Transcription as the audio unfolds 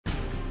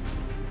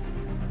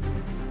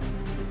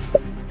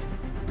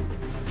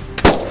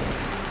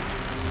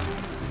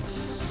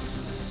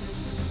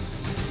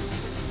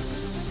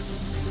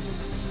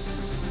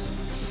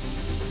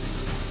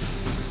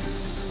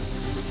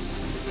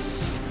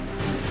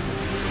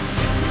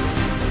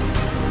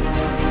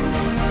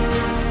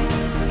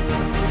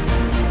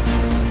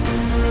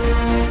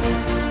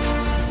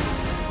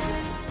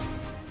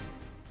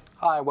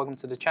Hi, welcome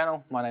to the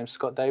channel. My name's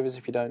Scott Davis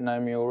if you don't know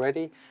me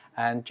already,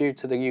 and due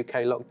to the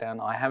UK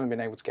lockdown I haven't been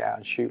able to get out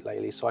and shoot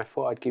lately, so I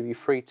thought I'd give you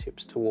 3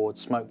 tips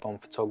towards smoke bomb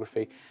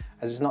photography,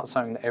 as it's not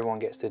something that everyone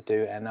gets to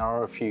do and there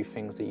are a few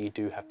things that you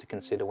do have to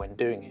consider when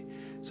doing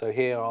it. So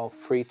here are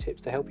 3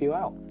 tips to help you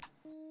out.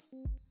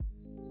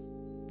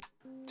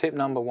 Tip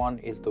number 1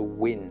 is the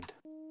wind.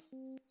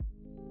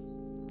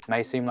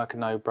 May seem like a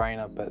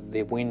no-brainer, but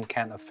the wind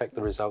can affect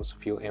the results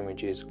of your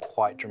images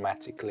quite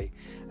dramatically,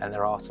 and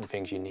there are some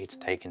things you need to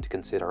take into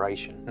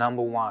consideration.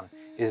 Number 1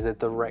 is the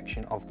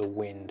direction of the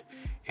wind.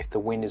 If the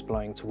wind is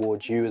blowing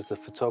towards you as the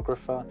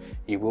photographer,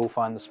 you will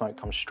find the smoke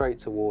come straight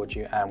towards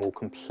you and will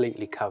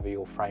completely cover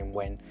your frame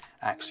when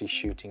actually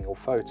shooting your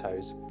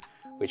photos,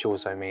 which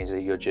also means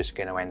that you're just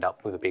going to end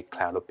up with a big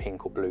cloud of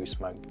pink or blue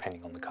smoke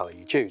depending on the colour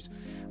you choose,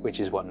 which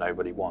is what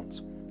nobody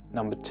wants.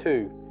 Number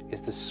 2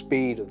 is the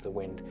speed of the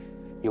wind.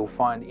 You'll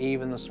find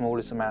even the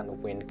smallest amount of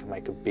wind can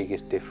make the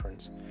biggest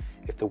difference.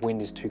 If the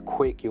wind is too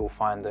quick, you'll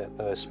find that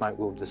the smoke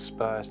will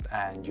disperse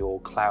and your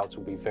clouds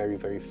will be very,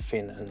 very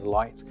thin and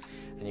light.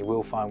 And you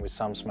will find with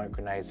some smoke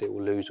grenades it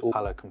will lose all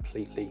colour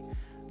completely,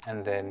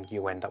 and then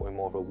you end up with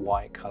more of a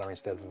white colour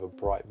instead of a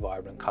bright,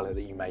 vibrant colour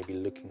that you may be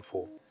looking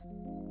for.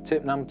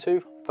 Tip number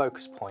 2,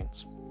 focus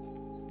points.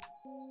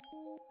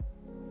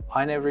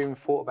 I never even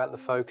thought about the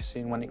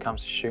focusing when it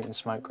comes to shooting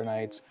smoke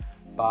grenades,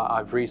 but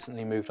I've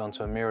recently moved on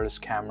to a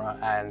mirrorless camera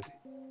and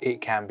it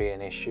can be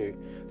an issue.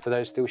 For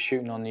those still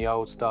shooting on the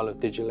old style of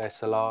digital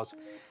SLRs,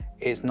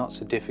 it's not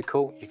so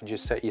difficult. You can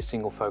just set your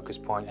single focus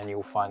point and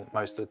you'll find that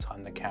most of the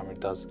time the camera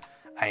does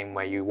aim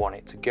where you want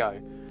it to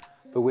go.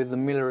 But with the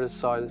mirrorless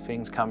side of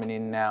things coming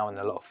in now, and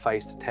a lot of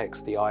face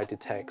detects, the eye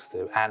detects,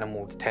 the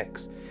animal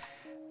detects,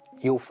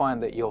 you'll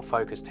find that your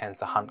focus tends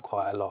to hunt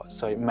quite a lot.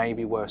 So it may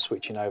be worth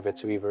switching over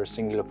to either a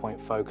singular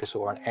point focus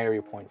or an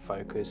area point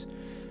focus,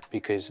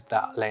 because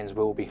that lens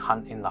will be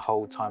hunting the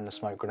whole time the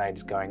smoke grenade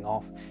is going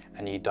off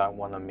and you don't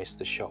want to miss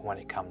the shot when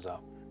it comes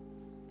up.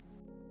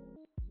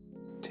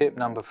 Tip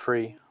number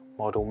 3,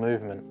 model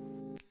movement.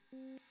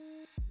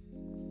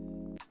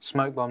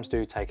 Smoke bombs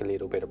do take a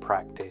little bit of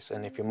practice,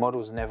 and if your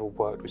model's never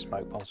worked with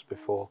smoke bombs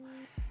before,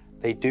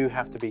 they do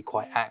have to be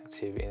quite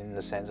active in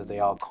the sense that they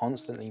are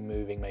constantly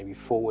moving, maybe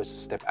forwards to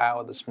step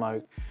out of the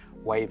smoke,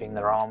 waving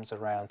their arms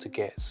around to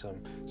get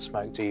some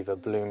smoke to either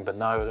bloom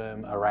below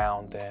them,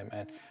 around them,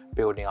 and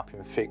building up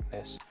in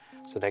thickness.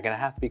 So they're going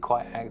to have to be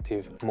quite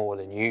active more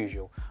than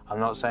usual. I'm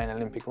not saying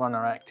Olympic runner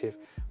are active,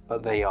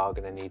 but they are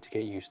going to need to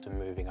get used to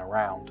moving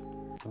around.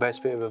 The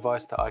best bit of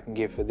advice that I can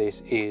give for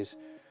this is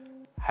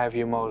have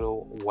your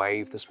model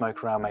wave the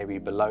smoke around, maybe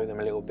below them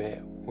a little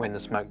bit. When the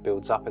smoke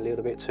builds up a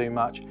little bit too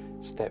much,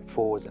 step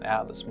forwards and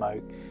out of the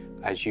smoke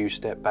as you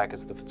step back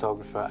as the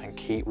photographer, and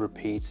keep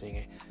repeating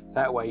it.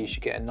 That way you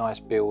should get a nice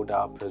build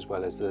up, as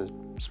well as the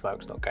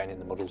smoke's not going in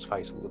the model's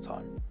face all the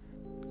time.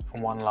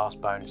 And one last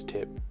bonus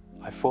tip,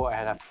 I thought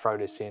I'd have to throw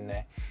this in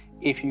there.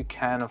 If you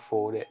can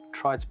afford it,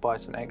 try to buy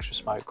some extra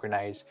smoke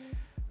grenades.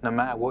 No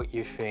matter what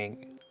you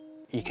think,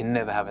 you can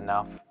never have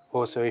enough.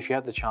 Also, if you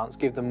have the chance,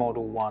 give the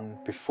model one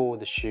before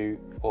the shoot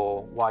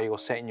or while you're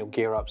setting your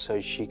gear up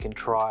so she can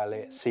trial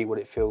it, see what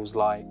it feels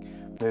like,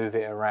 move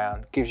it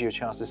around. Gives you a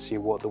chance to see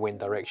what the wind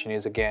direction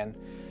is again.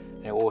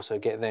 And it'll also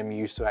get them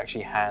used to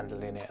actually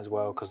handling it as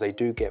well, because they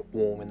do get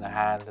warm in the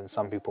hand and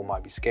some people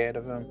might be scared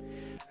of them,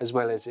 as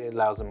well as it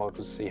allows the model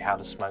to see how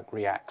the smoke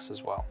reacts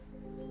as well.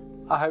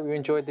 I hope you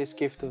enjoyed this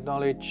gift of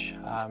knowledge.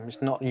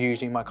 It's not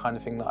usually my kind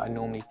of thing that I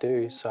normally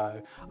do, so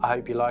I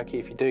hope you like it.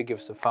 If you do, give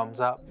us a thumbs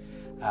up.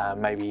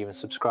 Maybe even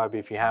subscribe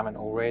if you haven't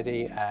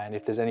already, and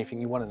if there's anything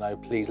you want to know,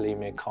 please leave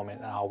me a comment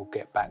and I will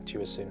get back to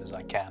you as soon as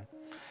I can.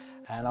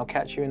 And I'll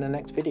catch you in the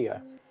next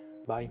video.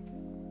 Bye.